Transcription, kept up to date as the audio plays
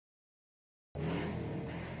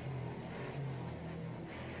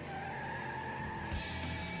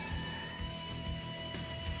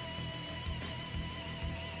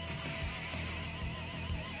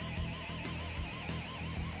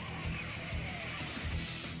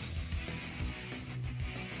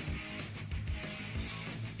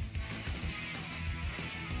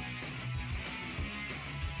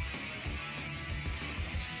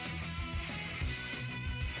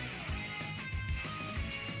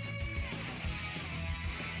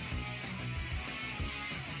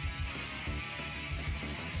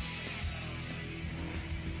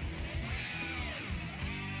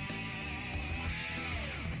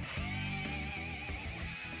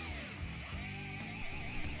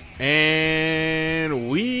And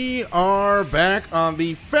we are back on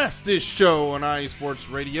the fastest show on IE Sports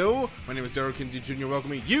Radio. My name is Daryl Kinsey Jr.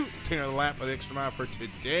 Welcoming you to the lap of the extra mile for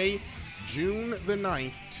today, June the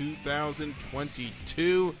 9th,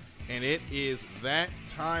 2022. And it is that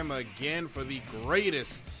time again for the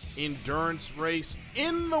greatest endurance race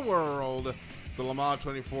in the world. The Le Mans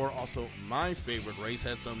 24, also my favorite race,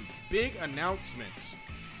 had some big announcements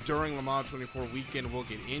during Le Mans 24 weekend we'll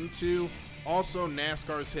get into. Also,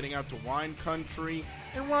 NASCAR is heading out to wine country.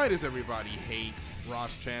 And why does everybody hate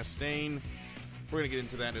Ross Chastain? We're going to get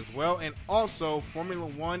into that as well. And also, Formula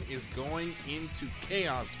One is going into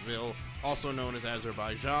Chaosville, also known as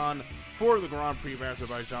Azerbaijan, for the Grand Prix of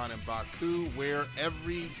Azerbaijan and Baku, where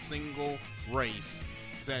every single race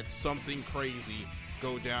has had something crazy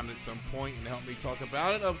go down at some point. And to help me talk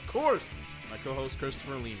about it, of course, my co-host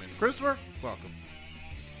Christopher Lehman. Christopher, welcome.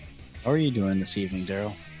 How are you doing this evening,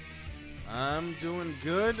 Daryl? I'm doing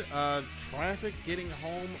good. Traffic getting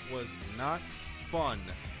home was not fun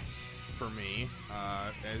for me.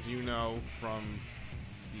 As you know from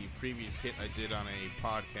the previous hit I did on a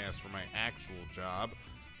podcast for my actual job,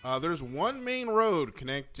 there's one main road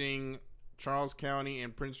connecting Charles County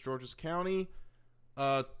and Prince George's County.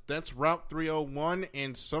 That's Route 301,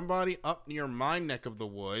 and somebody up near my neck of the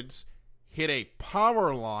woods hit a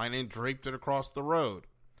power line and draped it across the road.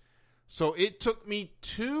 So it took me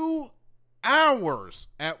 2 hours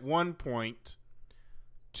at one point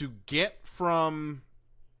to get from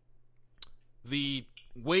the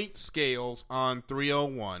weight scales on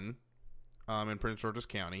 301 in Prince George's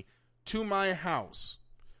County to my house.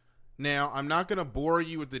 Now, I'm not going to bore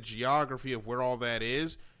you with the geography of where all that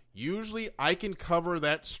is. Usually, I can cover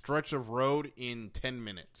that stretch of road in 10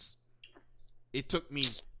 minutes. It took me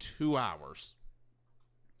 2 hours.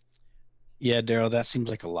 Yeah, Daryl, that seems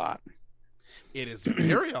like a lot. It is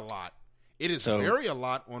very a lot. It is very a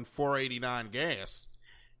lot on $4.89 gas.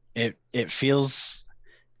 It feels.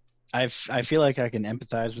 I feel like I can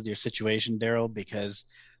empathize with your situation, Daryl, because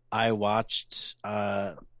I watched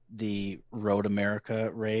the Road America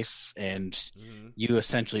race, and you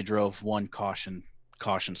essentially drove one caution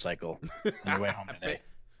cycle on your way home today.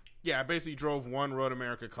 Yeah, I basically drove one Road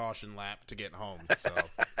America caution lap to get home. So,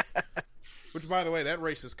 which, by the way, that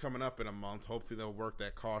race is coming up in a month. Hopefully, they'll work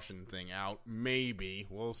that caution thing out. Maybe.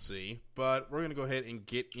 We'll see. But we're going to go ahead and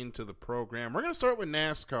get into the program. We're going to start with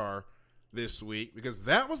NASCAR this week because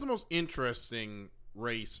that was the most interesting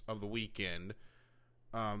race of the weekend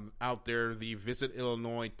out there, the Visit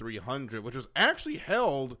Illinois 300, which was actually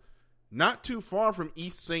held not too far from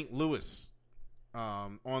East St. Louis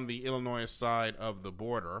on the Illinois side of the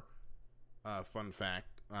border. Fun fact.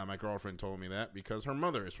 My girlfriend told me that because her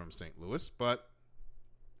mother is from St. Louis. But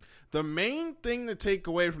the main thing to take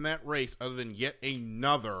away from that race, other than yet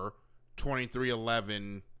another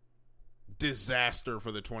 2311 disaster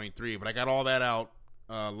for the 23, but I got all that out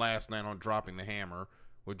last night on Dropping the Hammer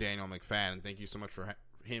with Daniel McFadden. Thank you so much for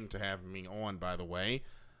him to have me on, by the way.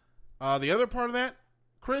 The other part of that,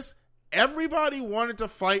 Chris, everybody wanted to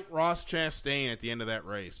fight Ross Chastain at the end of that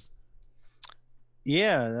race.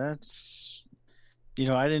 Yeah, that's... You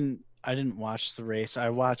know, I didn't watch the race.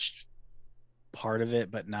 I watched part of it,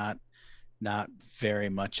 but not very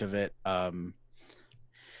much of it. And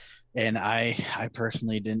I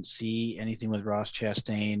personally didn't see anything with Ross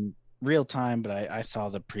Chastain real time, but I saw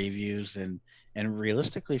the previews, and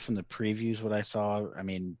realistically from the previews, what I saw, I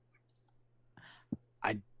mean,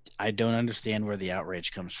 I don't understand where the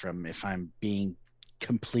outrage comes from, if I'm being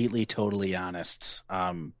completely, totally honest.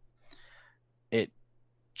 It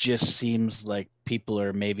just seems like people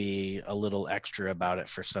are maybe a little extra about it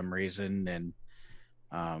for some reason, and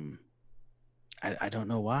I don't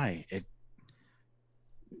know why.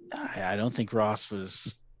 I don't think Ross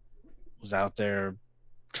was out there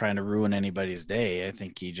trying to ruin anybody's day. I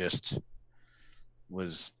think he just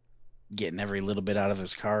was getting every little bit out of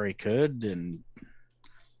his car he could, and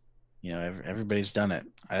you know, everybody's done it.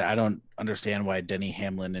 I don't understand why Denny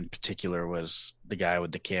Hamlin in particular was the guy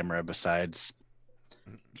with the camera, besides,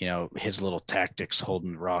 you know, his little tactics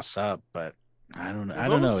holding Ross up. But I don't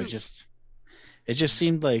know. It just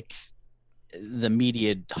seemed like the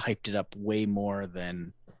media hyped it up way more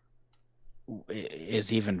than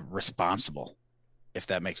is even responsible, if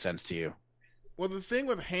that makes sense to you. Well, the thing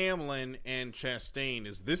with Hamlin and Chastain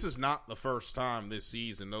is this is not the first time this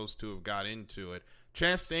season those two have got into it.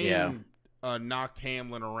 Chastain knocked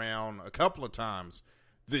Hamlin around a couple of times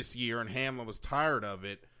this year, and Hamlin was tired of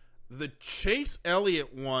it. The Chase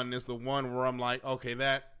Elliott one is the one where I'm like, okay,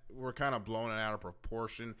 that we're kind of blowing it out of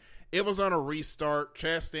proportion. It was on a restart.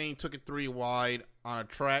 Chastain took it 3 wide on a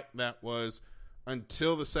track that was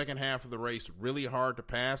until the second half of the race really hard to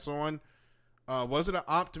pass on. Was it an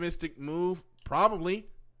optimistic move? Probably.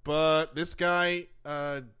 But this guy,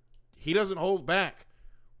 he doesn't hold back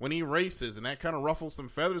when he races, and that kind of ruffles some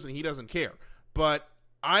feathers, and he doesn't care. But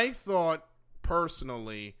I thought,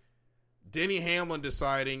 personally, Denny Hamlin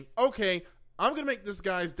deciding, okay, I'm going to make this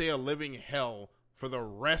guy's day a living hell for the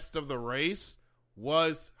rest of the race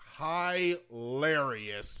was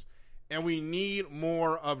hilarious. And we need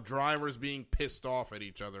more of drivers being pissed off at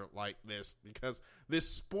each other like this, because this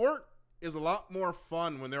sport is a lot more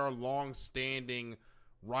fun when there are long-standing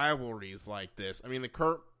rivalries like this. I mean, the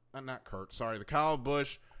Kyle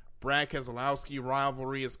Busch, Brad Keselowski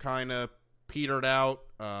rivalry is kind of petered out.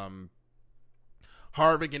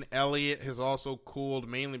 Harvick and Elliott has also cooled,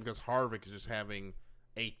 mainly because Harvick is just having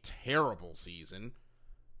a terrible season.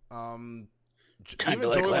 Kind of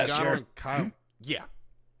like last year. And Kyle, yeah,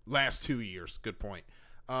 last 2 years. Good point.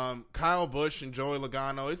 Kyle Busch and Joey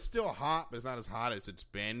Logano, it's still hot, but it's not as hot as it's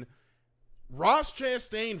been. Ross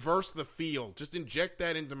Chastain versus the field. Just inject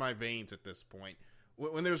that into my veins at this point.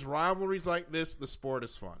 When there's rivalries like this, the sport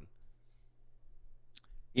is fun.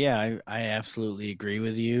 Yeah, I absolutely agree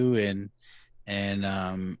with you. And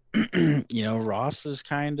Ross is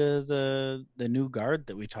kind of the new guard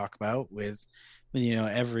that we talk about with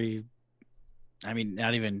every, I mean,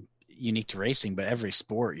 not even unique to racing, but every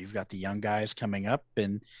sport. You've got the young guys coming up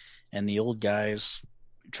and the old guys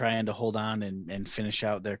trying to hold on and finish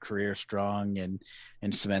out their career strong and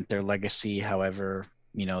cement their legacy, however,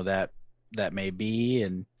 that may be.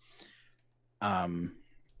 And,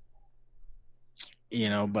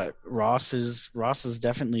 but Ross is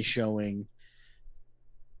definitely showing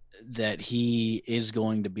that he is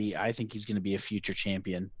going to be, I think he's going to be a future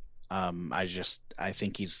champion. I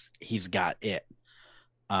think he's got it.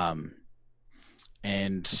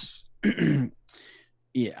 And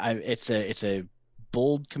yeah, it's a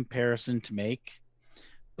bold comparison to make,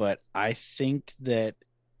 but I think that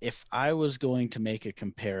if I was going to make a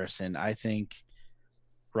comparison, I think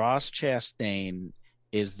Ross Chastain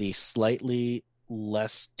is the slightly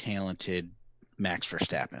less talented Max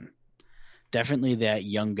Verstappen. Definitely that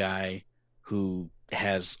young guy who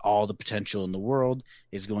has all the potential in the world,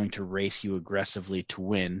 is going to race you aggressively to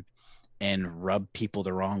win and rub people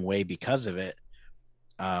the wrong way because of it.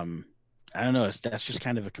 I don't know. That's just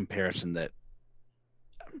kind of a comparison that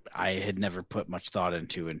I had never put much thought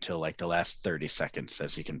into until like the last 30 seconds,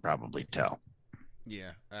 as you can probably tell.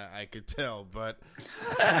 Yeah, I could tell, but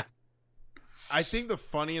I think the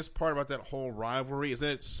funniest part about that whole rivalry is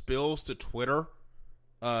that it spills to Twitter.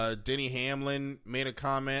 Denny Hamlin made a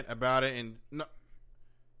comment about it, and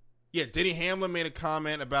Denny Hamlin made a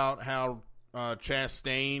comment about how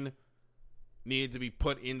Chastain needed to be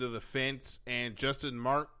put into the fence, and Justin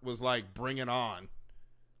Mark was like, bring it on.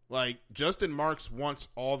 Like, Justin Marks wants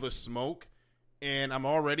all the smoke, and I'm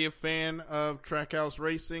already a fan of Trackhouse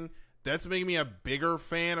Racing. That's making me a bigger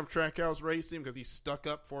fan of Trackhouse Racing because he's stuck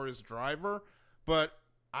up for his driver. But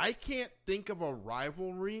I can't think of a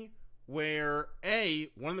rivalry where,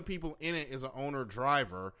 A, one of the people in it is an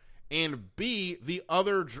owner-driver, and B, the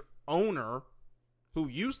other owner, who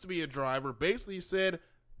used to be a driver, basically said,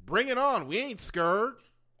 bring it on, we ain't scared.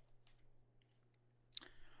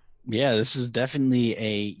 Yeah, this is definitely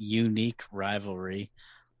a unique rivalry.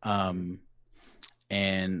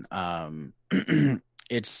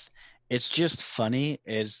 It's just funny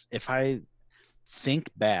is if I think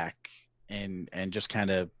back and just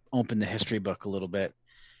kind of open the history book a little bit,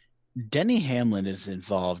 Denny Hamlin is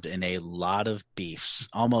involved in a lot of beefs,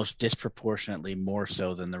 almost disproportionately more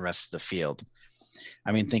so than the rest of the field.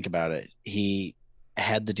 I mean, think about it. He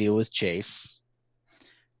had the deal with Chase.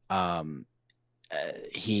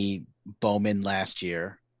 He Bowman last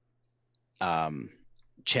year,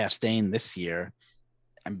 Chastain this year.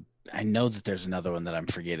 I know that there's another one that I'm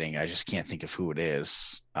forgetting. I just can't think of who it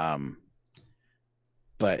is.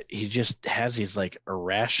 But he just has these like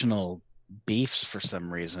irrational beefs for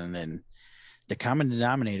some reason, and the common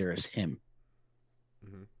denominator is him.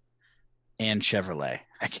 Mm-hmm. And Chevrolet,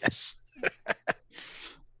 I guess.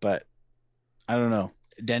 But I don't know.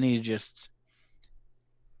 Denny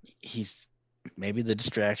he's maybe the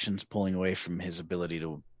distraction's pulling away from his ability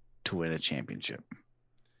to win a championship.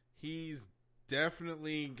 He's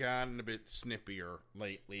definitely gotten a bit snippier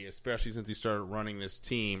lately, especially since he started running this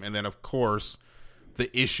team. And then, of course,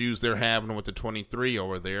 the issues they're having with the 23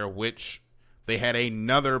 over there, which they had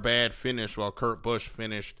another bad finish while Kurt Busch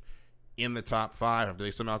finished in the top 5.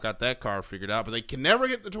 They somehow got that car figured out, but they can never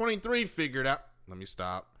get the 23 figured out. Let me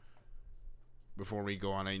stop. before we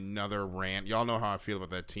go on another rant. Y'all know how I feel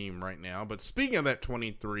about that team right now. But speaking of that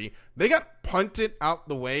 23, they got punted out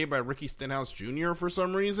the way by Ricky Stenhouse Jr. for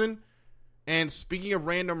some reason. And speaking of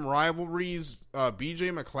random rivalries,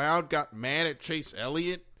 BJ McLeod got mad at Chase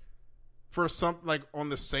Elliott for something like on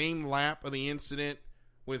the same lap of the incident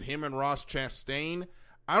with him and Ross Chastain.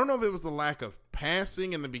 I don't know if it was the lack of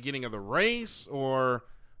passing in the beginning of the race or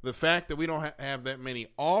the fact that we don't have that many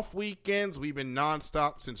off weekends. We've been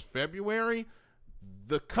nonstop since February.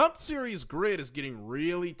 The Cup Series grid is getting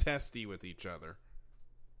really testy with each other.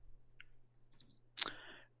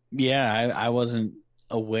 Yeah, I wasn't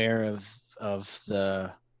aware of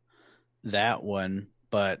that one,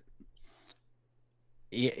 but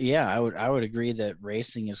yeah, I would agree that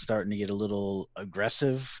racing is starting to get a little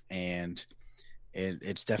aggressive, and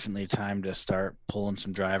it's definitely time to start pulling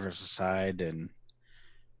some drivers aside and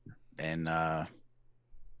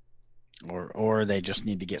or they just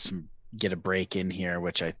need to get a break in here,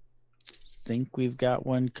 which I think we've got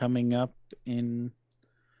one coming up in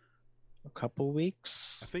a couple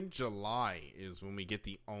weeks. I think July is when we get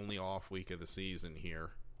the only off week of the season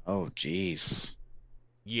here. Oh, geez.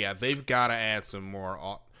 Yeah, they've got to add some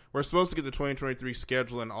more. We're supposed to get the 2023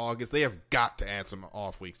 schedule in August. They have got to add some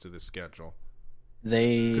off weeks to this schedule.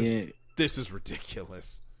 This is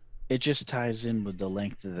ridiculous. It just ties in with the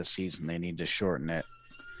length of the season. They need to shorten it.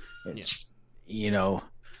 It's,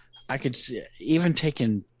 I could see even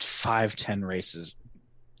taking 5-10 races,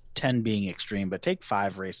 10 being extreme, but take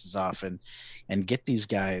 5 races off and get these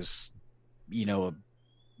guys,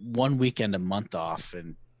 1 weekend a month off.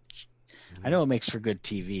 And I know it makes for good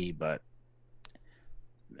TV, but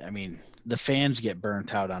I mean, the fans get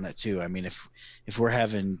burnt out on it too. I mean, if we're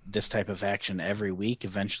having this type of action every week,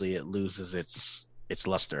 eventually it loses its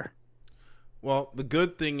luster. Well, the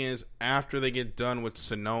good thing is after they get done with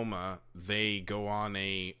Sonoma, they go on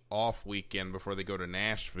a off weekend before they go to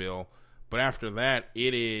Nashville. But after that,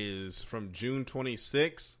 it is from June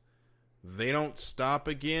 26th. They don't stop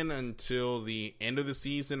again until the end of the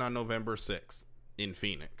season on November 6th in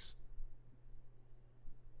Phoenix.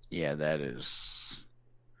 Yeah, that is...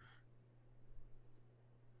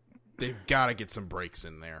 They've got to get some breaks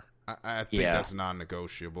in there. I think that's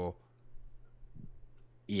non-negotiable.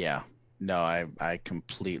 Yeah. No, I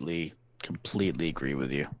completely agree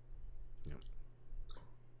with you. Yeah.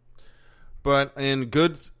 But it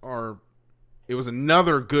was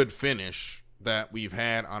another good finish that we've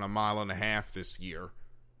had on a mile and a half this year.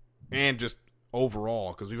 And just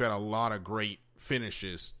overall, because we've had a lot of great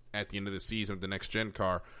finishes at the end of the season with the next gen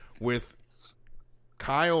car, with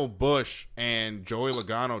Kyle Busch and Joey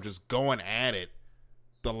Logano just going at it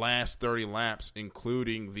the last 30 laps,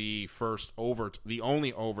 including the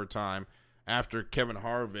only overtime after Kevin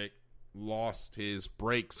Harvick lost his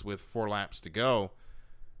brakes with 4 laps to go.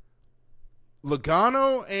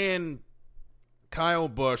 Logano and Kyle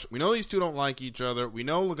Busch, we know these two don't like each other. We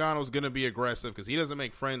know Logano's going to be aggressive because he doesn't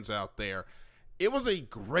make friends out there. It was a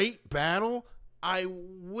great battle. I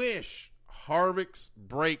wish Harvick's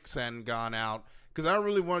brakes hadn't gone out, because I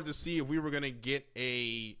really wanted to see if we were going to get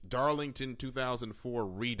a Darlington 2004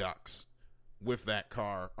 Redux with that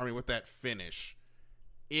car. I mean, with that finish.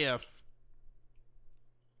 If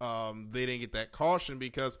they didn't get that caution,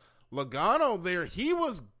 because Logano there, he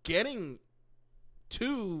was getting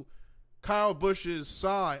to Kyle Busch's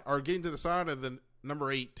side, or getting to the side of the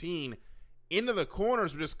number 18 into the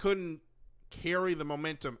corners, but just couldn't carry the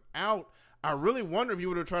momentum out. I really wonder if he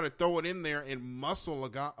would have tried to throw it in there and muscle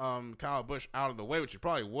Kyle Busch out of the way, which he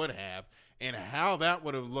probably would have, and how that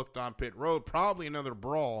would have looked on pit road. Probably another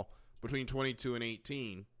brawl between 22 and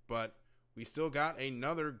 18, but we still got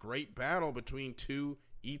another great battle between two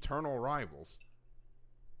eternal rivals.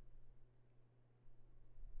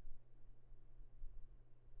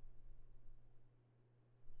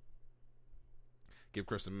 Give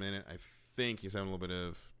Chris a minute. I think he's having a little bit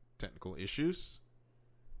of technical issues.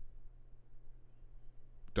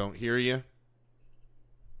 Don't hear you.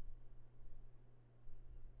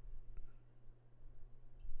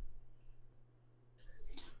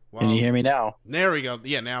 Well, can you hear me now? There we go.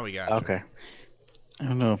 Yeah, now we got you. Okay. I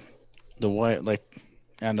don't know. The wire, the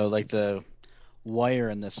wire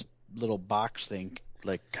in this little box thing,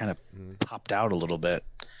 kind of popped out a little bit.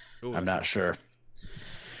 Ooh, I'm not sure.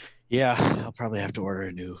 Yeah, I'll probably have to order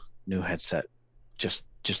a new headset just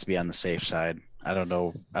to be on the safe side. I don't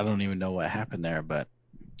know. I don't even know what happened there, but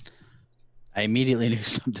I immediately knew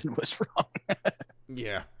something was wrong.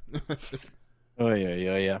 Yeah. Oh,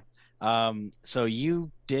 yeah. So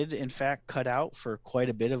you did, in fact, cut out for quite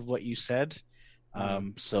a bit of what you said.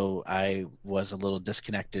 So I was a little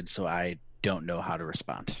disconnected, so I don't know how to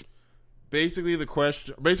respond. Basically,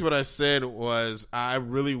 what I said was I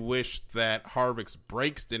really wish that Harvick's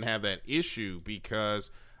brakes didn't have that issue because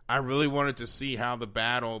I really wanted to see how the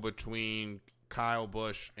battle between Kyle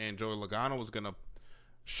Busch and Joey Logano was going to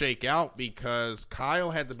shake out because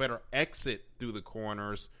Kyle had the better exit through the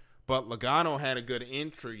corners, but Logano had a good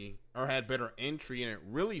entry or had better entry, and it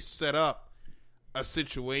really set up a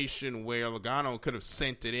situation where Logano could have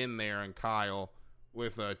sent it in there and Kyle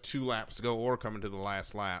with 2 laps to go or coming to the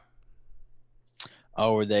last lap.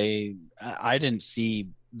 Oh, were they? I didn't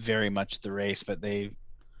see very much of the race, but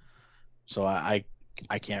so I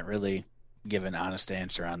can't really give an honest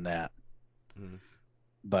answer on that. Mm-hmm.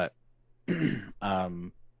 But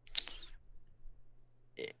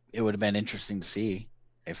it would have been interesting to see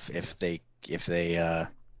if they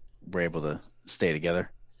were able to stay together.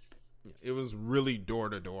 It was really door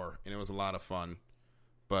to door, and it was a lot of fun.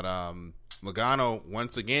 But Logano,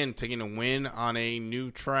 once again, taking a win on a new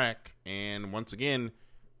track, and once again,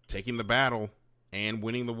 taking the battle and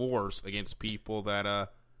winning the wars against people that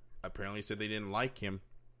apparently said they didn't like him.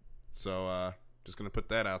 So just going to put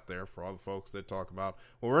that out there for all the folks that talk about,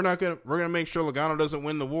 well, we're going to make sure Logano doesn't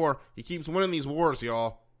win the war. He keeps winning these wars,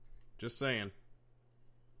 y'all. Just saying.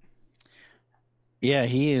 Yeah,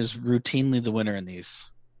 he is routinely the winner in these.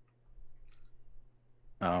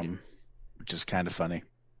 Which is kind of funny.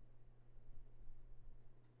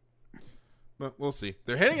 But we'll see.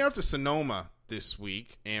 They're heading out to Sonoma this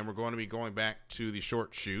week, and we're going to be going back to the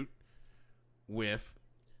short shoot with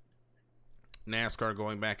NASCAR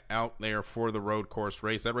going back out there for the road course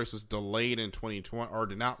race. That race was delayed in 2020, or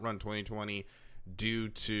did not run 2020 due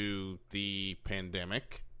to the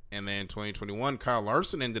pandemic. And then 2021, Kyle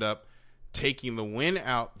Larson ended up taking the win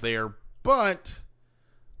out there, but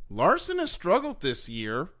Larson has struggled this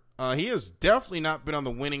year. He has definitely not been on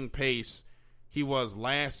the winning pace he was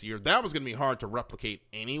last year. That was going to be hard to replicate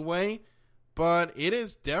anyway, but it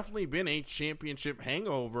has definitely been a championship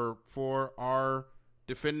hangover for our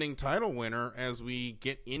defending title winner as we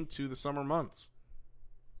get into the summer months.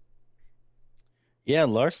 Yeah,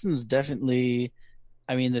 Larson's definitely,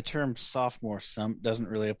 I mean, the term sophomore slump doesn't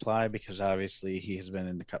really apply because obviously he has been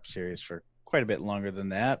in the Cup Series for quite a bit longer than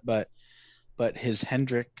that, but his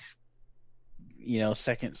Hendrick,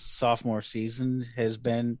 second sophomore season has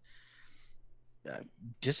been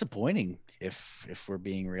disappointing if we're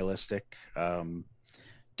being realistic.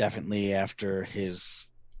 Definitely after his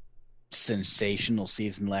sensational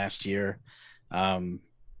season last year, in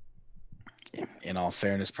all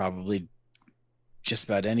fairness, probably just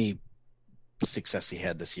about any success he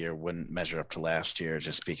had this year wouldn't measure up to last year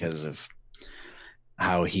just because of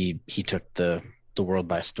how he took the world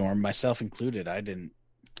by storm, myself included. I didn't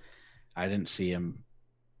see him.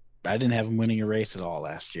 I didn't have him winning a race at all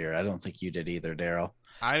last year. I don't think you did either, Daryl.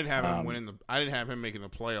 I didn't have him winning I didn't have him making the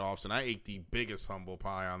playoffs, and I ate the biggest humble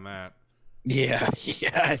pie on that. Yeah,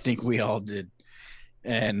 I think we all did,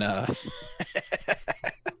 and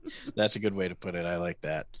that's a good way to put it. I like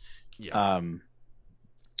that. Yeah.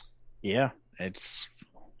 Yeah,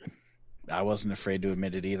 I wasn't afraid to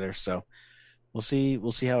admit it either. So we'll see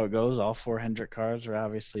how it goes. All 4 Hendrick cars are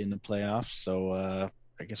obviously in the playoffs, so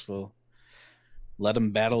I guess we'll let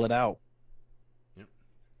them battle it out. Yep.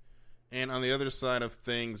 And on the other side of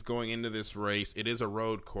things, going into this race, it is a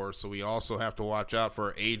road course, so we also have to watch out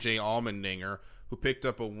for AJ Allmendinger, who picked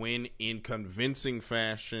up a win in convincing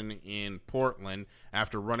fashion in Portland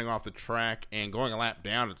after running off the track and going a lap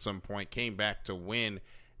down at some point, came back to win.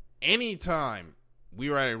 Anytime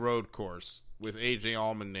we were at a road course with AJ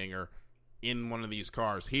Allmendinger in one of these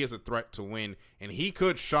cars, he is a threat to win, and he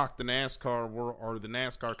could shock the NASCAR or the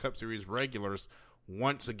NASCAR Cup Series regulars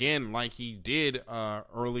once again, like he did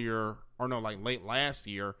late last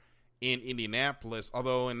year in Indianapolis.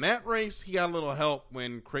 Although in that race, he got a little help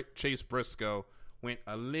when Chase Briscoe went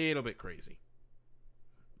a little bit crazy.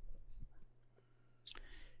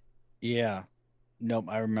 Yeah, nope,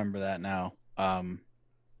 I remember that now.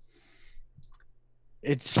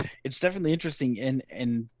 It's definitely interesting,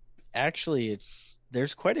 and actually,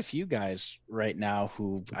 there's quite a few guys right now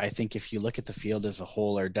who I think, if you look at the field as a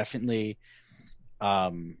whole, are definitely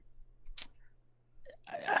the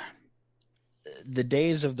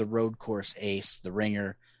days of the road course ace, the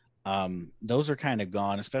ringer, those are kind of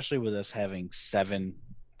gone, especially with us having 7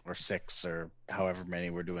 or 6 or however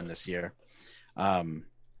many we're doing this year. But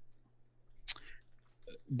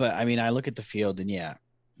I mean, I look at the field and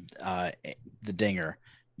the dinger,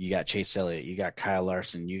 you got Chase Elliott, you got Kyle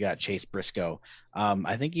Larson, you got Chase Briscoe.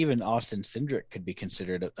 I think even Austin Cindric could be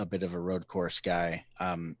considered a bit of a road course guy,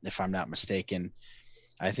 if I'm not mistaken.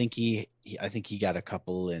 I think he got a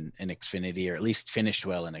couple in Xfinity, or at least finished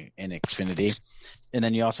well in Xfinity. And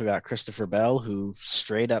then you also got Christopher Bell, who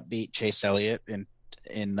straight up beat Chase Elliott in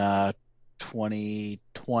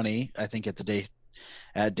 2020, I think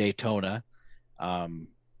at Daytona,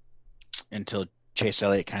 until Chase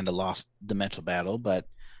Elliott kind of lost the mental battle, but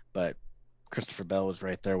Christopher Bell was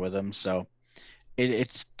right there with him. So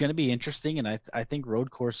it's going to be interesting, and I think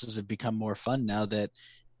road courses have become more fun now that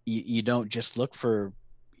you don't just look for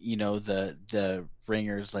the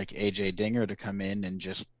ringers like AJ Dinger to come in and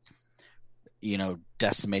just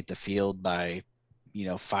decimate the field by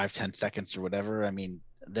 5-10 seconds or whatever. I mean,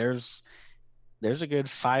 there's a good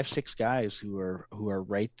 5-6 guys who are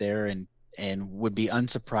right there and would be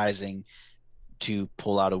unsurprising to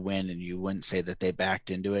pull out a win, and you wouldn't say that they backed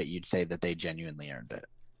into it. You'd say that they genuinely earned it.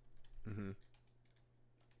 Mm-hmm.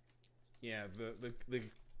 Yeah,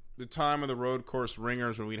 the time of the road course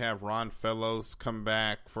ringers when we'd have Ron Fellows come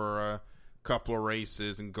back for a couple of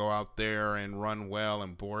races and go out there and run well,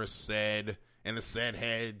 and Boris Said and the Said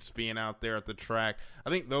heads being out there at the track. I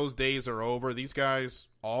think those days are over. These guys,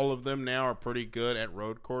 all of them now, are pretty good at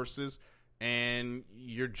road courses, and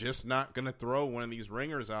you're just not going to throw one of these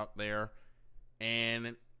ringers out there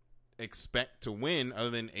and expect to win,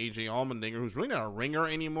 other than AJ Allmendinger, who's really not a ringer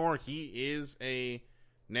anymore. He is a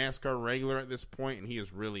NASCAR regular at this point, and he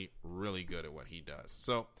is really, really good at what he does.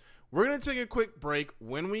 So we're going to take a quick break.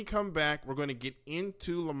 When we come back, we're going to get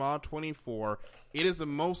into Le Mans 24. It is the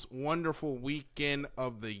most wonderful weekend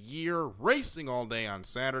of the year, racing all day on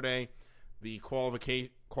Saturday. The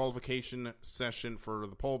qualification session for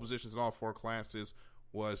the pole positions in all 4 classes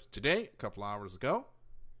was today, a couple hours ago.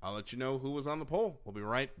 I'll let you know who was on the pole. We'll be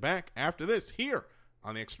right back after this here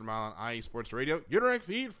on the Extra Mile on IE Sports Radio, your direct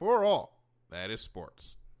feed for all that is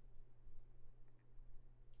sports.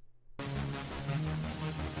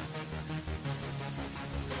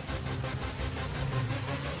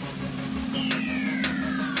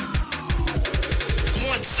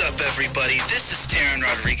 What's up, everybody? This is Taryn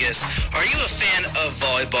Rodriguez. Are you a fan of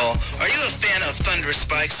volleyball? Are you a fan of Thunder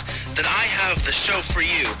Spikes? Then I have the show for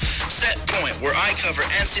you. Set Point, where I cover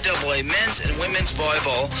NCAA men's and women's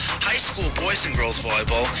volleyball, high school boys and girls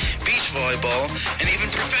volleyball, beach volleyball, and even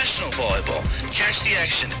professional volleyball. Catch the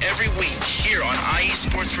action every week here on IE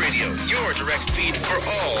Sports Radio, your direct feed for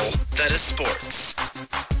all that is sports.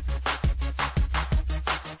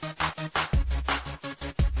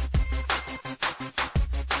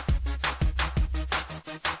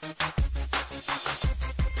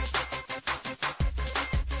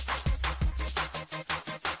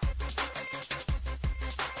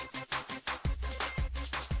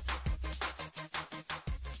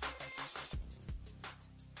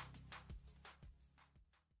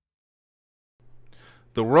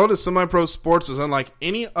 The world of semi-pro sports is unlike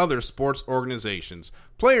any other sports organizations.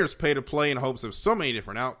 Players pay to play in hopes of so many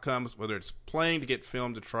different outcomes, whether it's playing to get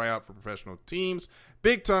filmed to try out for professional teams,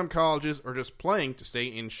 big-time colleges, or just playing to stay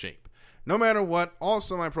in shape. No matter what, all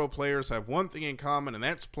semi-pro players have one thing in common, and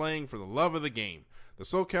that's playing for the love of the game. The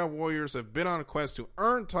SoCal Warriors have been on a quest to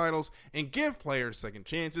earn titles and give players second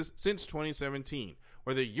chances since 2017.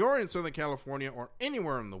 Whether you're in Southern California or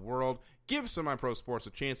anywhere in the world, give semi-pro sports a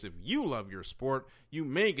chance. If you love your sport, you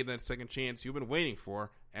may get that second chance you've been waiting for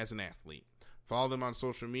as an athlete. Follow them on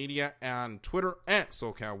social media, on Twitter at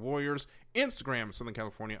SoCal Warriors, Instagram Southern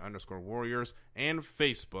California _Warriors, and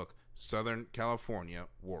Facebook Southern California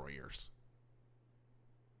Warriors.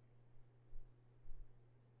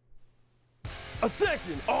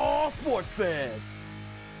 Attention, all sports fans!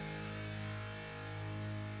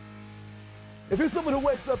 If you're someone who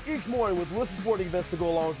wakes up each morning with a list of sporting events to go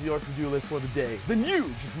along with your to-do list for the day, then you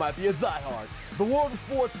just might be a diehard. The world of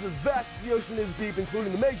sports is as vast as the ocean is deep,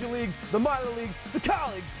 including the major leagues, the minor leagues, the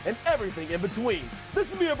college, and everything in between. This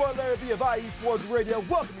is me, your boy Larry B of IE Sports Radio,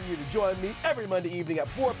 welcoming you to join me every Monday evening at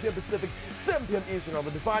 4 p.m. Pacific, 7 p.m. Eastern on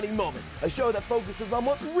The Defining Moment, a show that focuses on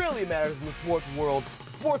what really matters in the sports world,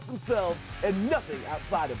 sports themselves, and nothing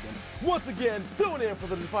outside of them. Once again, tune in for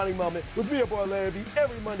The Defining Moment with me, your boy Larry B,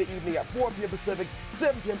 every Monday evening at 4 p.m. Pacific,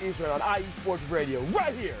 7 p.m. Eastern on IE Sports Radio,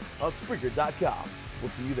 right here on Spreaker.com. We'll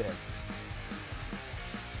see you there.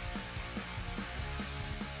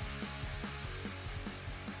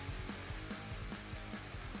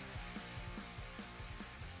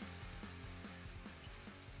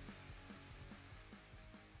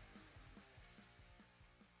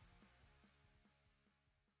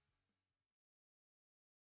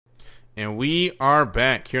 And we are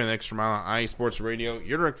back here on the Extra Mile on IE Sports Radio,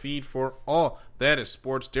 your direct feed for all that is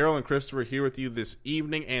sports. Daryl and Christopher here with you this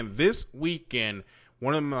evening and this weekend.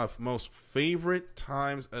 One of my most favorite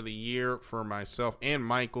times of the year for myself and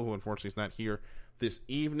Michael, who unfortunately is not here this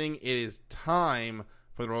evening. It is time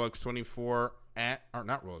for the Rolex 24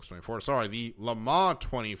 the Le Mans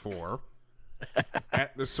 24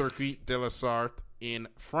 at the Circuit de LaSarthe in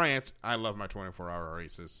France. I love my 24-hour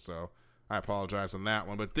races, so I apologize on that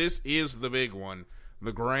one. But this is the big one,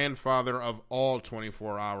 the grandfather of all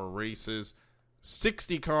 24-hour races.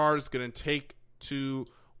 60 cars going to take to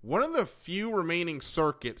one of the few remaining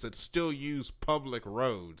circuits that still use public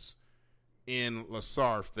roads in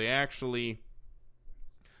LaSarthe. They actually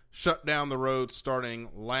shut down the road starting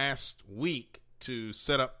last week to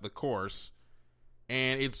set up the course,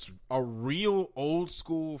 and it's a real old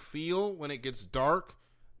school feel when it gets dark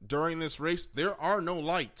during this race. There are no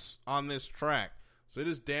lights on this track, so it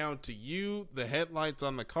is down to you, the headlights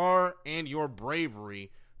on the car, and your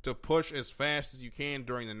bravery to push as fast as you can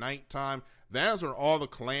during the nighttime. That is where all the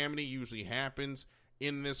calamity usually happens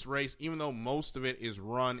in this race, even though most of it is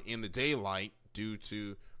run in the daylight due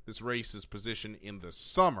to this race's position in the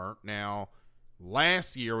summer. Now,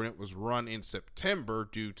 last year when it was run in September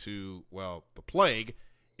due to, well, the plague,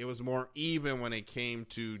 it was more even when it came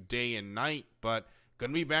to day and night, but going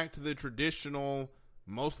to be back to the traditional,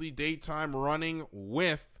 mostly daytime running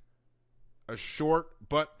with a short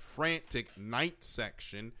but frantic night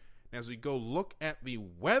section. As we go look at the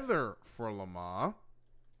weather for Le Mans,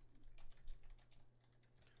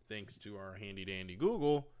 thanks to our handy-dandy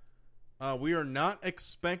Google, we are not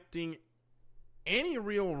expecting any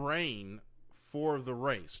real rain for the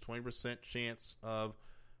race. 20% chance of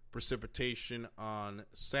precipitation on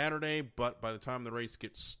Saturday, but by the time the race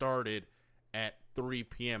gets started at 3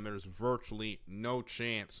 p.m., there's virtually no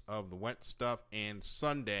chance of the wet stuff. And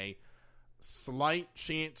Sunday, slight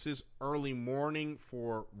chances early morning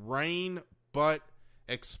for rain, but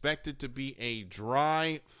expected to be a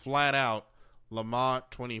dry, flat-out Le Mans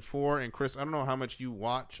 24. And Chris, I don't know how much you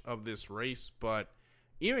watch of this race, but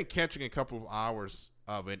even catching a couple of hours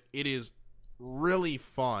of it, it is really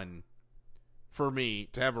fun for me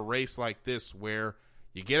to have a race like this where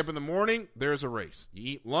you get up in the morning, there's a race.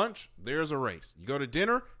 You eat lunch, there's a race. You go to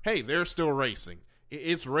dinner, hey, they're still racing.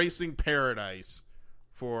 It's racing paradise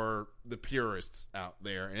for the purists out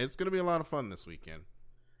there, and it's going to be a lot of fun this weekend.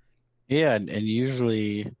 Yeah, and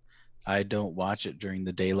usually I don't watch it during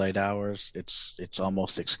the daylight hours. It's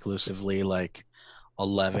almost exclusively like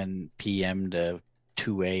 11 p.m. to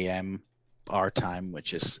 2 a.m. our time,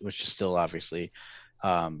 which is still obviously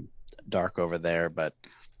dark over there, but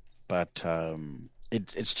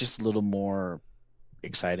it's just a little more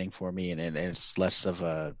exciting for me, and it's less of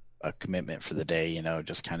a commitment for the day,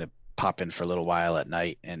 just kind of pop in for a little while at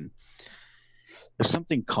night. And there's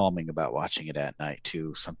something calming about watching it at night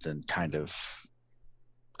too, something kind of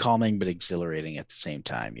calming but exhilarating at the same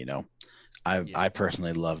time. I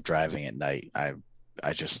personally love driving at night. I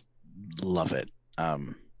just love it.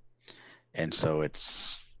 And so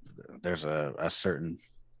there's a certain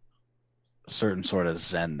sort of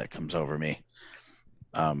zen that comes over me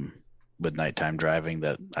with nighttime driving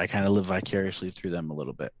that I kind of live vicariously through them a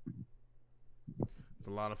little bit. It's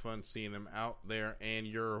a lot of fun seeing them out there. And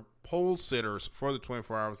your pole sitters for the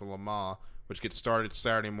 24 Hours of Le Mans, which gets started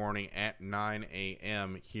Saturday morning at 9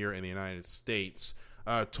 a.m. here in the United States.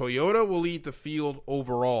 Toyota will lead the field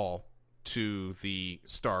overall to the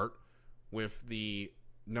start with the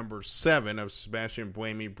number 7 of Sebastian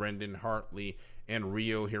Buemi, Brendan Hartley, and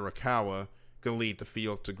Ryo Hirakawa going to lead the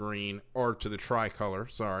field to green, or to the tricolor,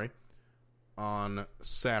 on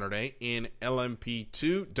Saturday. In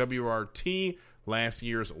LMP2, WRT, last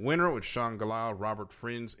year's winner with Sean Galal, Robert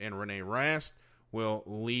Frins, and Rene Rast will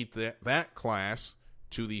lead that class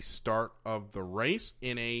to the start of the race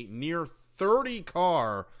in a near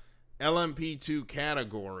 30-car LMP2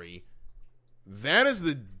 category. That is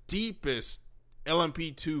the deepest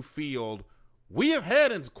LMP2 field we have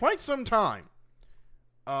had in quite some time,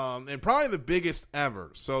 and probably the biggest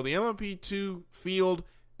ever. So the LMP2 field,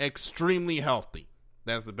 extremely healthy.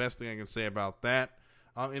 That's the best thing I can say about that.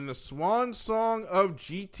 In the swan song of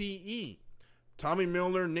GTE, Tommy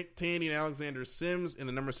Milner, Nick Tandy, and Alexander Sims in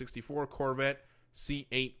the number 64 Corvette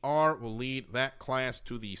C8R will lead that class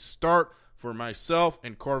to the start. For myself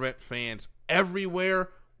and Corvette fans everywhere,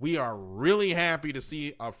 we are really happy to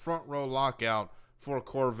see a front row lockout for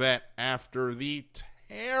Corvette after the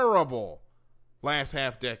terrible last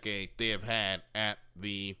half decade they have had at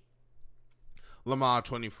the Le Mans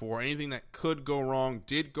 24. Anything that could go wrong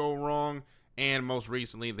did go wrong, and most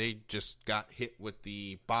recently they just got hit with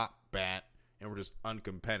the bot bat and were just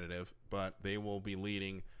uncompetitive. But they will be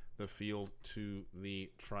leading the field to the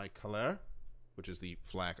tricolor, which is the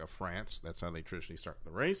flag of France. That's how they traditionally start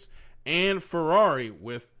the race. And Ferrari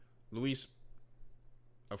with Luis,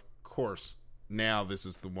 of course, now this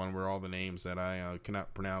is the one where all the names that I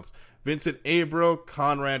cannot pronounce. Vincent Abreu,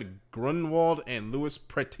 Conrad Grunwald, and Louis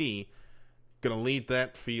Preti going to lead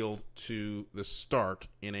that field to the start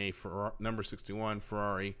in a number 61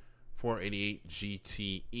 Ferrari 488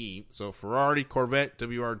 GTE. So Ferrari, Corvette,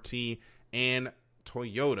 WRT, and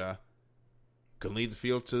Toyota can lead the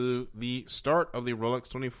field to the start of the Rolex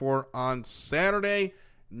 24 on Saturday.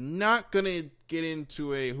 Not going to get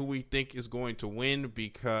into who we think is going to win,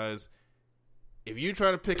 because if you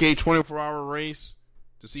try to pick a 24-hour race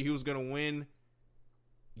to see who's going to win,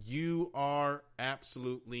 you are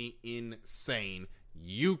absolutely insane.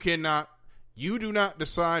 You do not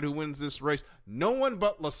decide who wins this race. No one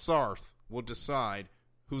but LaSarthe will decide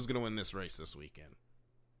who's going to win this race this weekend.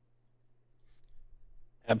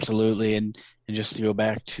 Absolutely, and just to go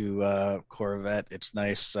back to Corvette, it's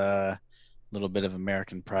nice, little bit of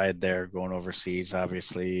American pride there, going overseas,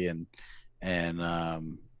 obviously, and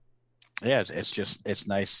it's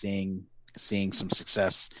nice seeing some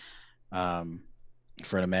success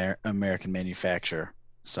for an American manufacturer.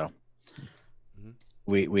 So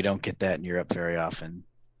we don't get that in Europe very often.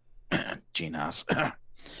 Gene Haas.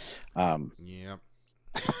 Yep.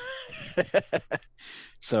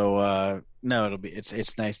 So no,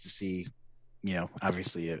 it's nice to see,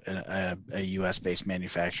 obviously a U.S. based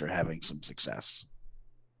manufacturer having some success.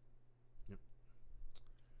 Yep.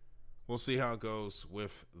 We'll see how it goes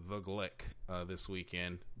with the Glick this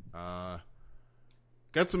weekend. Got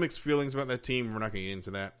some mixed feelings about that team. We're not going to get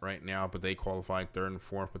into that right now, but they qualified 3rd and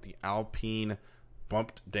 4th, but the Alpine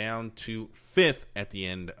bumped down to 5th at the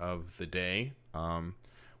end of the day.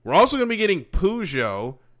 We're also going to be getting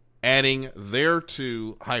Peugeot adding their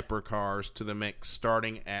 2 hypercars to the mix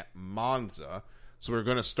starting at Monza. So we're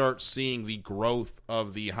going to start seeing the growth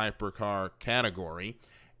of the hypercar category.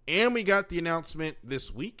 And we got the announcement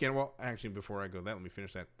this weekend. Well, actually, before I go that, let me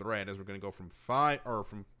finish that thread, as we're going to go from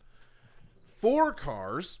 4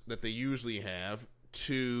 cars that they usually have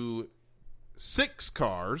to 6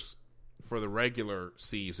 cars for the regular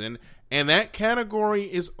season. And that category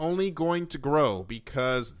is only going to grow,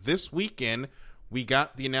 because this weekend we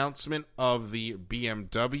got the announcement of the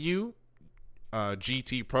BMW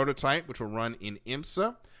GT prototype, which will run in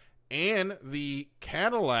IMSA, and the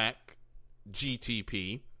Cadillac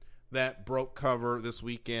GTP that broke cover this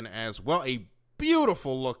weekend as well. A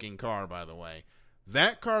beautiful looking car, by the way.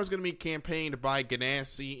 That car is going to be campaigned by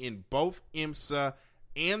Ganassi in both IMSA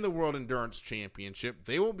and the World Endurance Championship.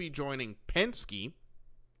 They will be joining Penske,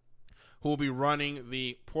 who will be running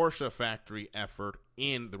the Porsche factory effort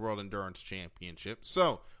in the World Endurance Championship.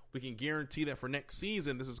 So we can guarantee that for next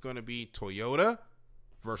season, this is going to be Toyota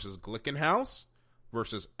versus Glickenhaus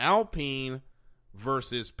versus Alpine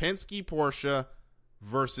versus Penske Porsche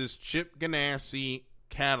versus Chip Ganassi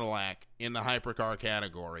Cadillac in the hypercar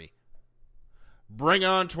category. Bring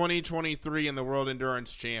on 2023 in the World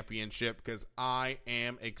Endurance Championship, because I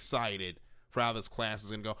am excited for how this class is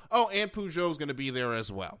going to go. Oh, and Peugeot is going to be there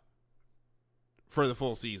as well for the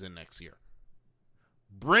full season next year.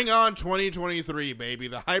 Bring on 2023, baby.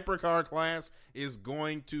 The hypercar class is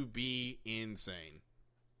going to be insane.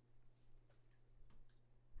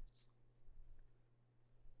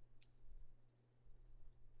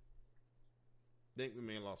 I think we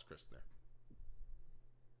may have lost Chris there.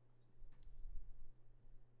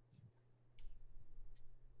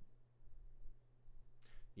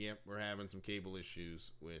 Yep, we're having some cable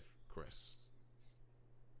issues with Chris.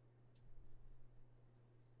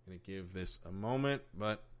 Gonna give this a moment,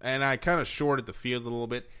 and I kind of shorted the field a little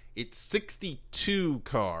bit. It's 62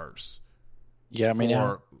 cars. Yeah,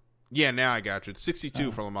 now I got you. It's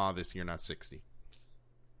 62 for Le Mans this year, not 60.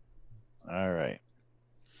 All right.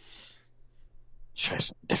 Try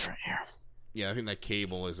something different here. Yeah, I think that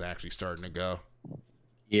cable is actually starting to go.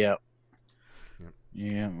 Yep.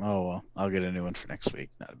 Yeah. Oh well, I'll get a new one for next week.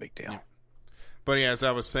 Not a big deal. Yeah. But yeah, as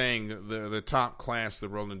I was saying, the top class, the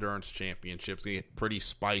World Endurance Championships, get pretty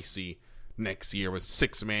spicy next year with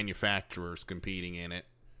 6 manufacturers competing in it.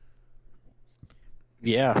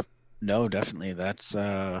 Yeah, no, definitely. That's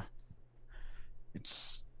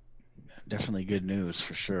it's definitely good news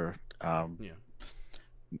for sure. Yeah.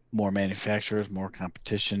 More manufacturers, more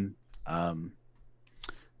competition.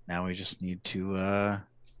 Now we just need to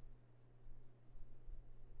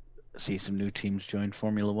see some new teams join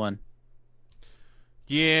Formula One.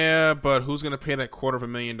 Yeah, but who's going to pay that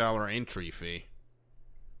 $250,000 entry fee?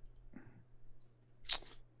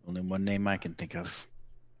 Only one name I can think of.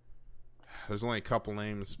 There's only a couple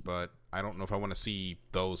names, but I don't know if I want to see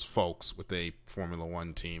those folks with a Formula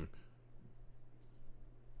One team.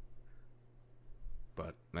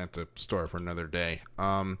 But that's a story for another day.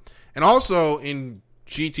 And also in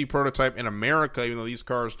GT prototype in America, even though these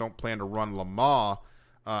cars don't plan to run Le Mans.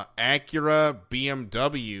 Acura and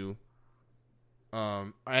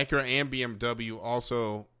BMW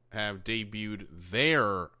also have debuted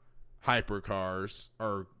their hypercars,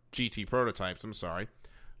 or GT prototypes, I'm sorry.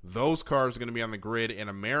 Those cars are going to be on the grid in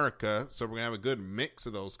America, so we're going to have a good mix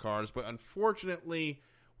of those cars. But unfortunately,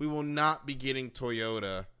 we will not be getting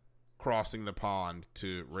Toyota crossing the pond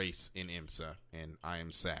to race in IMSA, and I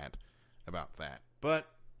am sad about that. But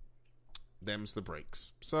them's the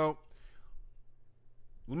breaks. So,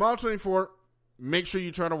 Le Mans 24, make sure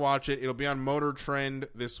you try to watch it. It'll be on Motor Trend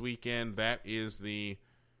this weekend. That is the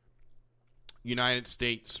United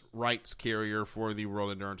States rights carrier for the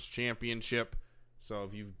World Endurance Championship. So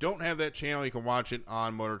if you don't have that channel, you can watch it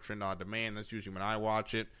on Motor Trend On Demand. That's usually when I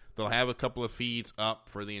watch it. They'll have a couple of feeds up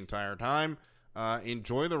for the entire time.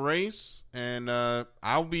 Enjoy the race, and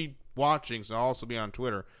I'll be watching, so I'll also be on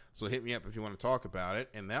Twitter. So hit me up if you want to talk about it.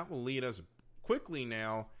 And that will lead us quickly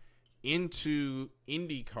now into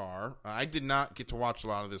IndyCar. I did not get to watch a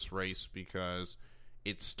lot of this race because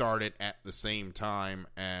it started at the same time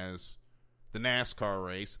as the NASCAR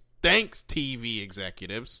race. Thanks, TV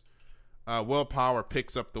executives. Will Power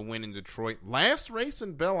picks up the win in Detroit. Last race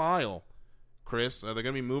in Belle Isle, Chris. They're going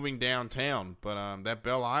to be moving downtown, but that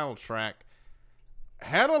Belle Isle track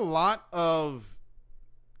had a lot of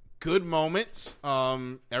good moments.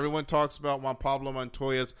 Everyone talks about Juan Pablo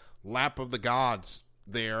Montoya's lap of the gods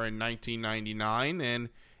there in 1999, and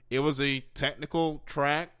it was a technical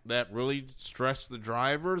track that really stressed the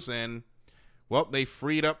drivers, and well, they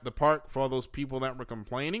freed up the park for all those people that were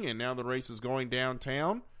complaining, and now the race is going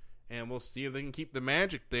downtown, and we'll see if they can keep the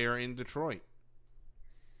magic there in Detroit.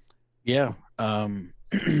 Yeah.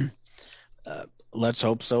 Let's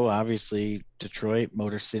hope so. Obviously, Detroit,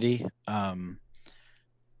 Motor City.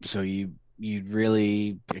 So you'd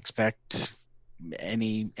really expect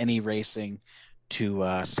any racing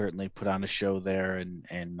to certainly put on a show there,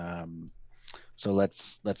 and so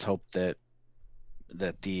let's hope that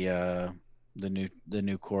the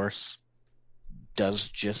new course does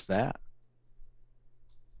just that.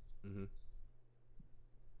 Mm-hmm.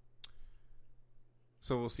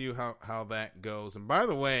 So we'll see how that goes. And by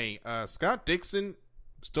the way, Scott Dixon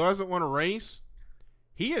still hasn't won a race.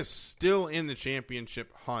 He is still in the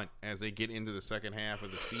championship hunt as they get into the second half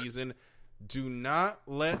of the season. Do not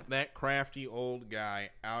let that crafty old guy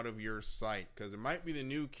out of your sight, because it might be the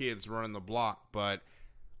new kids running the block, but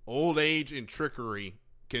old age and trickery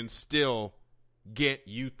can still get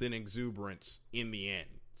youth and exuberance in the end.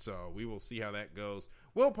 So we will see how that goes.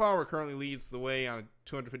 Will Power currently leads the way on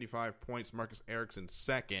 255 points. Marcus Ericsson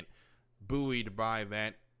second, buoyed by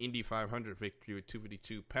that Indy 500 victory with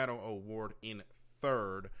 252. Pato O'Ward in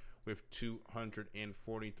third with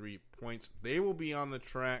 243 points. They will be on the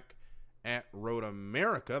track at Road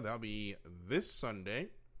America. That'll be this Sunday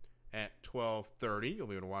at 12:30. You'll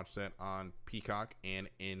be able to watch that on Peacock and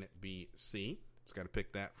NBC. Just got to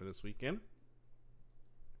pick that for this weekend.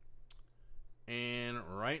 And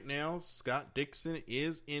right now, Scott Dixon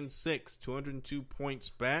is in sixth, 202 points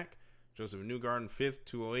back. Joseph Newgarden fifth,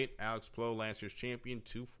 208. Alex Plow, last year's champion,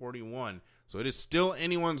 241. So it is still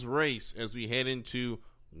anyone's race as we head into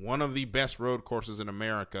one of the best road courses in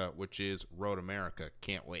America, which is Road America.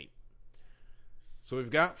 Can't wait. So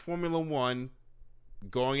we've got Formula One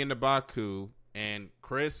going into Baku. And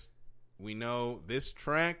Chris, we know this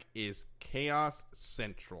track is chaos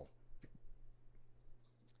central.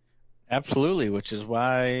 Absolutely, which is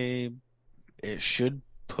why it should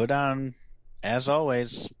put on, as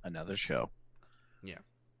always, another show. Yeah.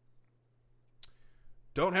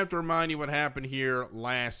 Don't have to remind you what happened here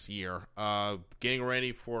last year. Getting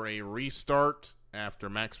ready for a restart after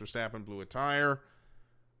Max Verstappen blew a tire.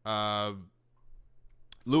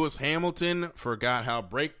 Lewis Hamilton forgot how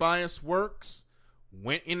brake bias works.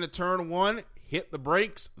 Went into turn one, hit the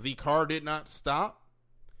brakes. The car did not stop.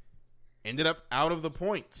 Ended up out of the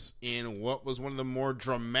points in what was one of the more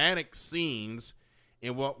dramatic scenes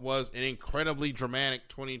in what was an incredibly dramatic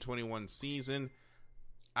 2021 season.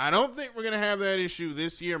 I don't think we're going to have that issue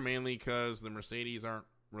this year, mainly because the Mercedes aren't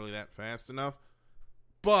really that fast enough.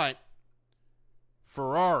 But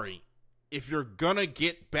Ferrari, if you're going to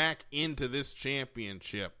get back into this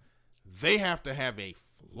championship, they have to have a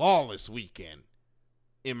flawless weekend,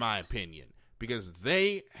 in my opinion, because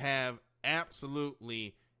they have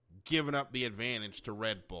absolutely given up the advantage to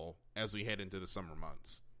Red Bull as we head into the summer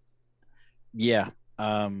months. Yeah.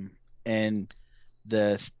 And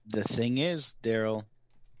the thing is, Daryl,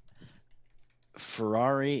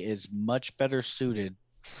 Ferrari is much better suited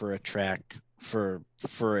for a track for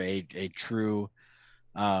a true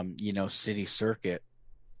city circuit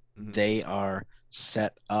They are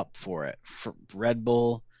set up for it. Red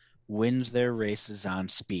Bull wins their races on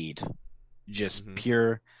speed, just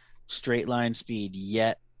pure straight line speed,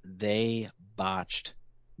 yet they botched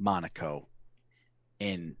Monaco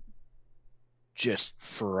in just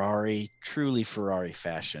truly Ferrari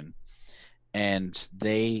fashion. And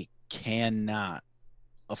they cannot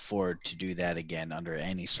afford to do that again under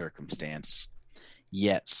any circumstance.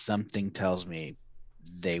 Yet something tells me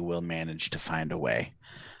they will manage to find a way.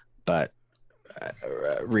 But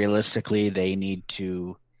realistically, they need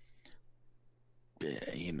to,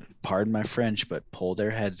 pardon my French, but pull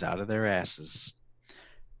their heads out of their asses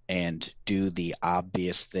and do the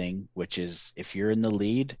obvious thing, which is if you're in the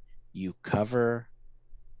lead, you cover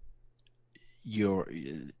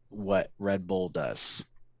what Red Bull does.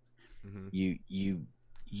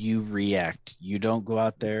 You react. You don't go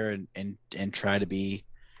out there and try to be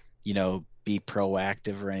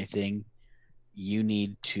proactive or anything. You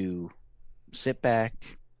need to sit back,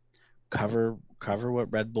 cover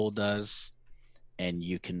what Red Bull does, and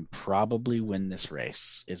you can probably win this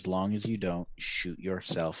race as long as you don't shoot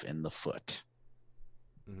yourself in the foot.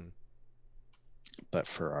 But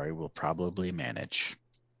Ferrari will probably manage.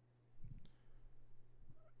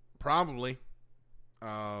 Probably.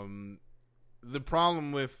 The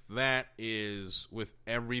problem with that is with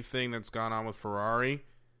everything that's gone on with Ferrari,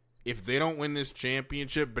 if they don't win this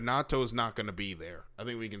championship, Binotto is not going to be there. I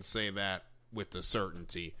think we can say that with the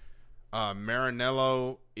certainty.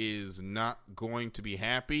 Maranello is not going to be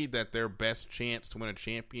happy that their best chance to win a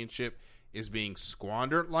championship is being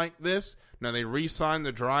squandered like this. Now, they re-signed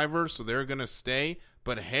the drivers, so they're going to stay,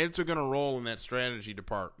 but heads are going to roll in that strategy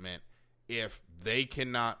department if they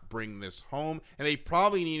cannot bring this home. And they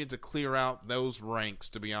probably needed to clear out those ranks,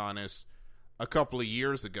 to be honest, a couple of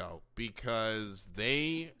years ago, because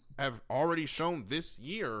they have already shown this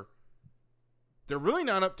year they're really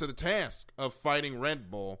not up to the task of fighting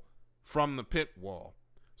Red Bull from the pit wall.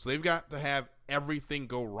 So they've got to have everything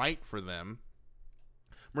go right for them.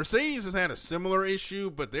 Mercedes has had a similar issue,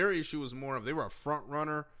 but their issue was more of they were a front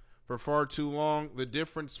runner for far too long. The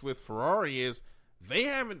difference with Ferrari is they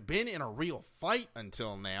haven't been in a real fight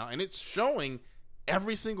until now, and it's showing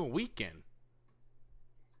every single weekend.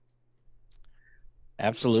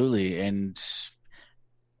 Absolutely, and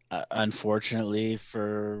unfortunately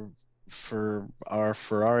for our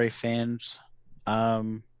Ferrari fans,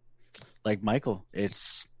 like Michael,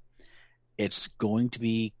 it's going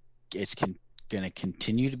to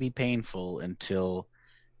continue to be painful until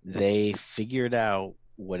they figure it out,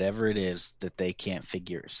 whatever it is that they can't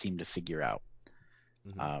seem to figure out.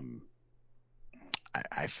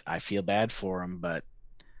 I feel bad for them, but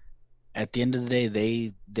at the end of the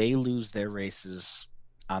day, they lose their races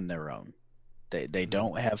on their own. They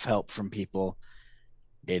don't have help from people.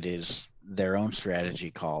 It is their own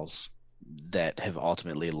strategy calls that have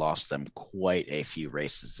ultimately lost them quite a few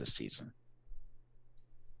races this season.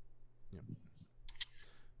 Yep.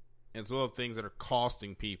 And it's one of the things that are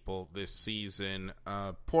costing people this season.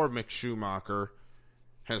 Poor Mick Schumacher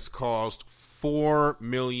has caused 4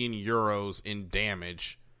 million euros in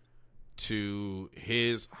damage to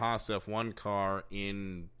his Haas F1 car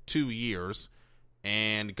in 2 years.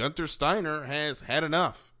 And Gunther Steiner has had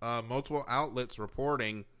enough. Multiple outlets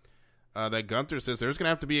reporting that Gunther says there's going to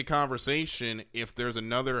have to be a conversation if there's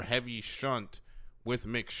another heavy shunt with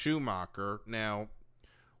Mick Schumacher. Now,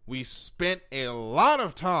 we spent a lot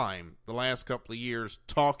of time the last couple of years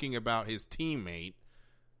talking about his teammate,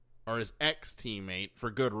 or his ex-teammate,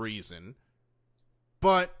 for good reason.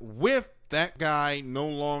 But with that guy no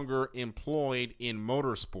longer employed in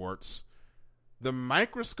motorsports, the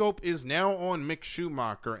microscope is now on Mick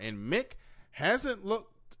Schumacher, and Mick hasn't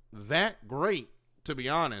looked that great, to be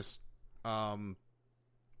honest.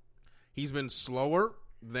 He's been slower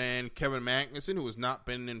than Kevin Magnussen, who has not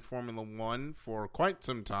been in Formula One for quite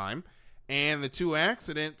some time. And the 2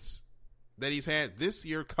 accidents that he's had this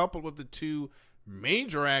year, coupled with the 2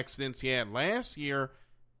 major accidents he had last year,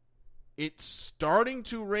 it's starting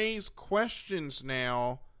to raise questions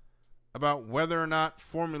now about whether or not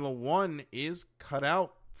Formula One is cut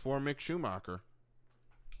out for Mick Schumacher.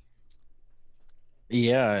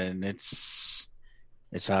 Yeah, and it's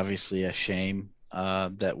obviously a shame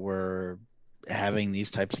that we're having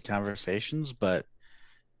these types of conversations, but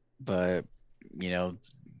they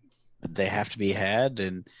have to be had,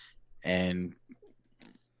 and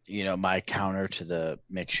my counter to the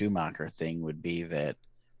Mick Schumacher thing would be that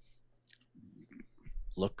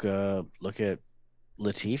look at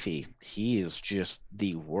Latifi. He is just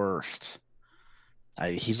the worst.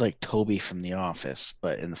 He's like Toby from The Office,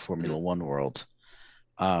 but in the Formula One world.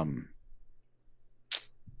 Yeah,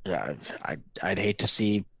 I'd hate to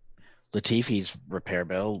see Latifi's repair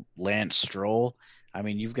bill, Lance Stroll. I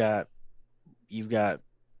mean, you've got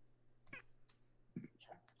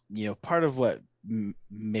part of what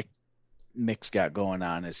Mick's got going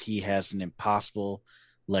on is he has an impossible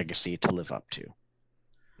legacy to live up to.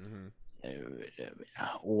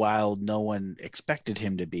 While no one expected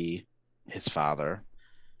him to be his father,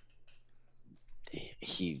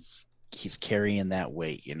 he's carrying that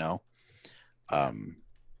weight,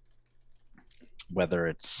 whether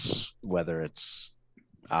it's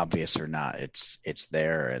obvious or not, it's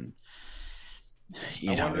there. And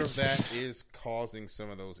I wonder if that is causing some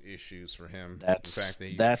of those issues for him. That's the fact that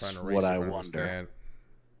he's that's trying to race what in I front of his wonder. dad.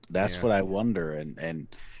 That's what I wonder. And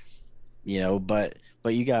but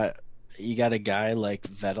you got a guy like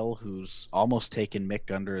Vettel who's almost taken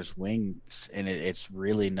Mick under his wings, and it's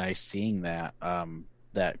really nice seeing that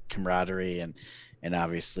that camaraderie and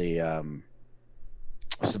obviously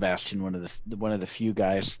Sebastian, one of the few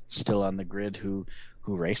guys still on the grid who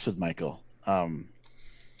raced with Michael.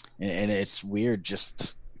 And it's weird,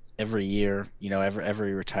 just every year,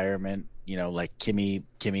 every retirement, like Kimi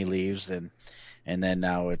leaves, and then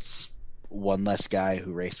now it's one less guy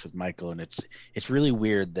who raced with Michael, and it's really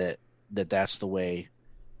weird that's the way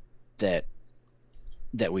that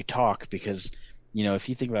we talk, because if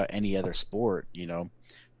you think about any other sport,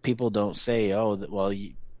 people don't say, oh,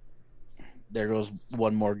 there goes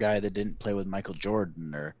one more guy that didn't play with Michael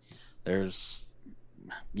Jordan, or there's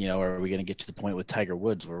are we going to get to the point with Tiger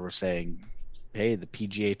Woods where we're saying, hey, the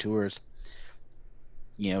PGA Tours,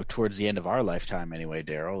 towards the end of our lifetime anyway,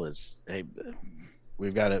 Daryl, is, hey,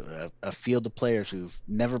 we've got a field of players who've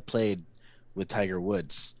never played with Tiger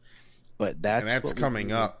Woods, but that's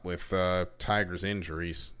coming up with Tiger's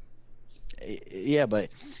injuries. Yeah, but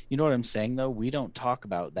you know what I'm saying, though? We don't talk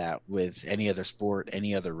about that with any other sport,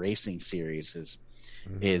 any other racing series.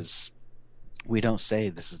 Is we don't say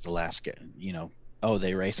this is the last guy, oh,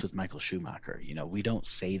 they raced with Michael Schumacher. We don't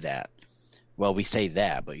say that. Well, we say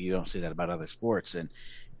that, but you don't say that about other sports.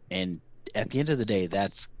 And at the end of the day,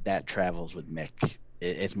 that travels with Mick.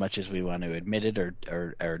 As much as we want to admit it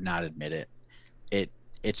or not admit it,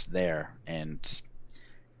 it's there. And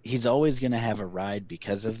he's always going to have a ride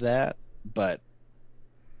because of that. But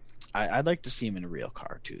I'd like to see him in a real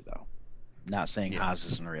car too, though. Not saying Haas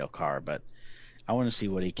isn't a real car, but I want to see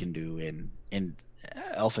what he can do in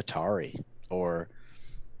AlphaTauri, or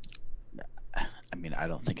I mean, I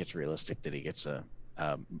don't think it's realistic that he gets a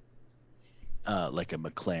like a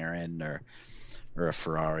McLaren or a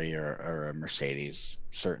Ferrari or a Mercedes.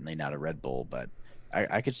 Certainly not a Red Bull, but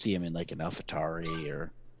I could see him in like an AlphaTauri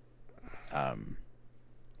or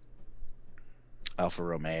Alfa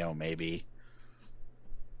Romeo, maybe.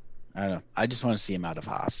 I don't know. I just want to see him out of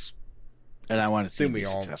Haas, and I want to see him be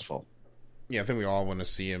successful. Yeah, I think we all want to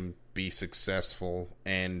see him be successful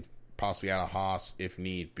and possibly out of Haas if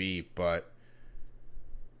need be. But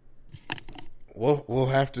we'll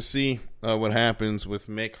have to see what happens with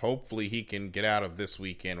Mick. Hopefully, he can get out of this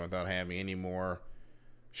weekend without having any more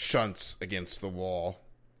shunts against the wall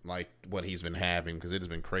like what he's been having, because it has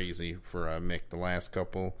been crazy for Mick the last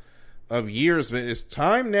couple of years. But it's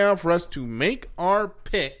time now for us to make our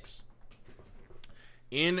picks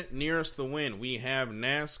in Nearest the Win. We have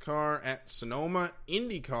NASCAR at Sonoma,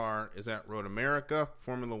 IndyCar is at Road America,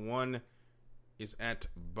 Formula One is at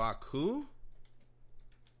Baku.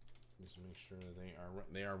 Just make sure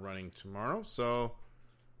they are running tomorrow. So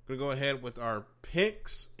we're gonna go ahead with our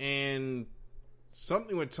picks, and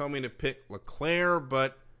something would tell me to pick Leclerc,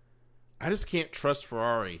 but I just can't trust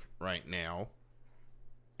Ferrari right now.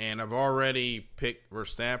 And I've already picked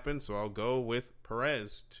Verstappen, so I'll go with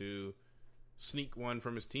Perez to sneak one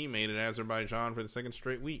from his teammate at Azerbaijan for the second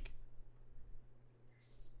straight week.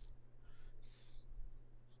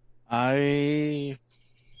 I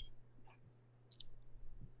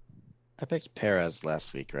picked Perez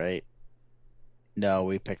last week, right? No,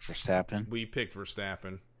 we picked Verstappen. We picked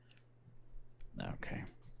Verstappen. Okay.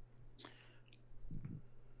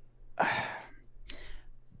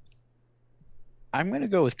 I'm going to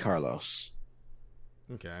go with Carlos.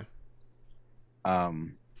 Okay.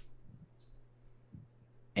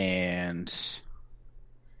 And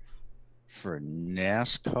for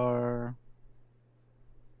NASCAR,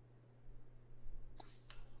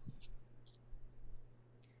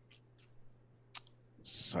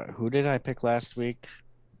 so who did I pick last week?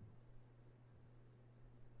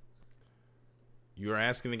 You were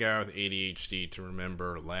asking the guy with ADHD to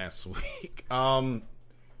remember last week. God,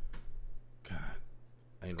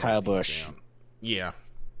 Kyle Busch. Yeah.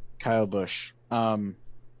 Kyle Busch.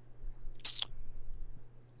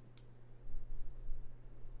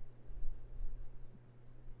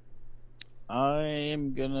 I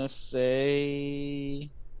am gonna say,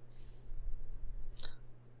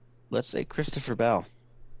 let's say Christopher Bell.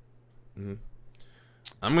 Mm-hmm.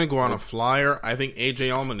 I'm gonna go on a flyer. I think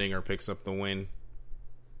AJ Allmendinger picks up the win.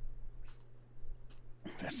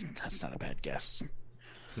 That's not a bad guess.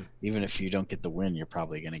 Even if you don't get the win, you're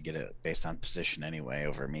probably gonna get it based on position anyway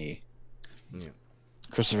over me. Yeah.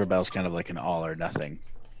 Christopher Bell's kind of like an all or nothing.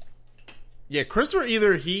 Yeah, Christopher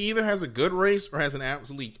either has a good race or has an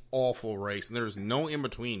absolutely awful race, and there's no in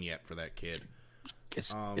between yet for that kid.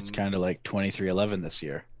 It's kind of like 23-11 this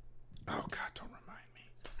year. Oh God, don't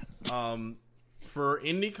remind me. For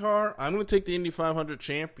IndyCar, I'm going to take the Indy 500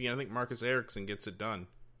 champion. I think Marcus Ericsson gets it done.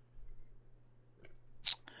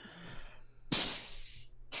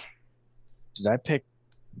 Did I pick?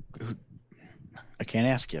 I can't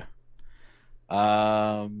ask you.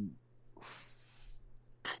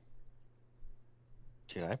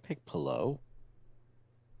 Did I pick Pillow?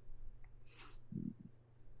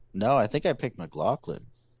 No, I think I picked McLaughlin.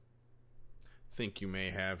 Think you may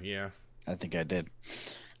have, yeah. I think I did.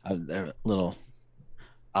 A little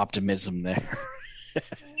optimism there.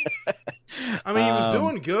 I mean, he was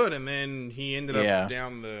doing good, and then he ended up Yeah.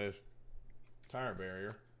 down the tire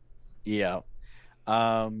barrier. Yeah.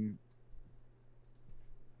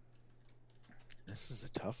 This is a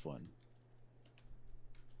tough one.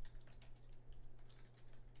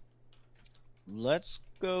 Let's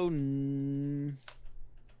go new.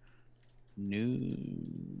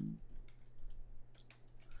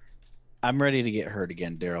 I'm ready to get hurt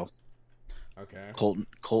again, Daryl. Okay.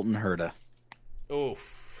 Colton Herta.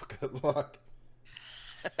 Oof. Good luck.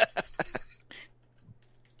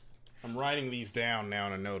 I'm writing these down now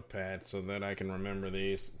in a notepad so that I can remember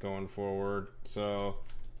these going forward. So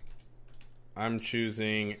I'm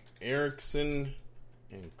choosing Ericsson,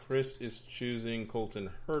 and Chris is choosing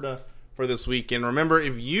Colton Herta for this weekend. Remember,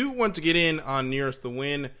 if you want to get in on Nearest the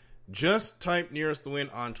Win, just type Nearest the Win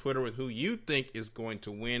on Twitter with who you think is going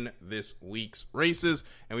to win this week's races,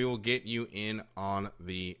 and we will get you in on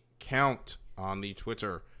the count on the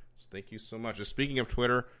Twitter. So thank you so much. Speaking of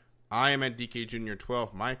Twitter, I am at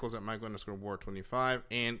DKJunior12, Michael's at Michael_War25,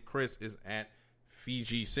 and Chris is at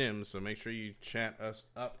Fiji Sims. So make sure you chat us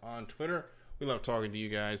up on Twitter. We love talking to you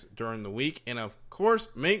guys during the week. And of course,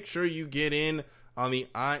 make sure you get in on the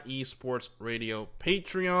IE Sports Radio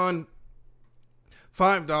Patreon.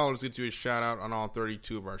 $5 gets you a shout out on all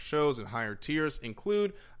 32 of our shows, and higher tiers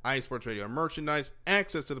include IE Sports Radio merchandise,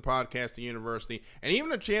 access to the podcasting university, and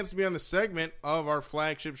even a chance to be on the segment of our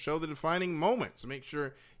flagship show, The Defining Moment. So make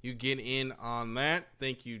sure you get in on that.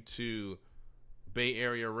 Thank you to Bay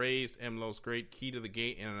Area Raised, MLO's Great, Key to the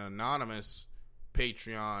Gate, and an anonymous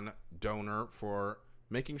Patreon donor for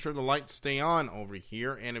making sure the lights stay on over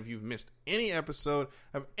here. And if you've missed any episode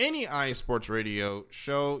of any IE Sports Radio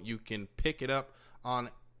show, you can pick it up on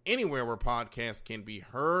anywhere where podcasts can be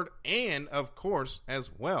heard, and of course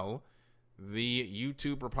as well the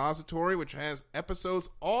YouTube repository, which has episodes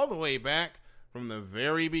all the way back from the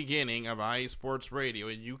very beginning of IE Sports Radio,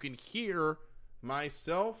 and you can hear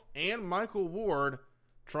myself and Michael Ward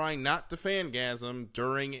trying not to fangasm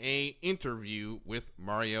during a interview with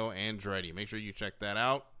Mario Andretti. Make sure you check that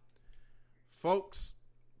out, folks.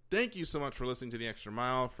 Thank you so much for listening to The Extra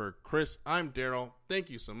Mile. For Chris, I'm Daryl.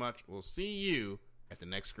 Thank you so much. We'll see you at the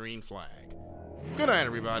next green flag. Good night,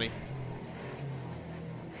 everybody.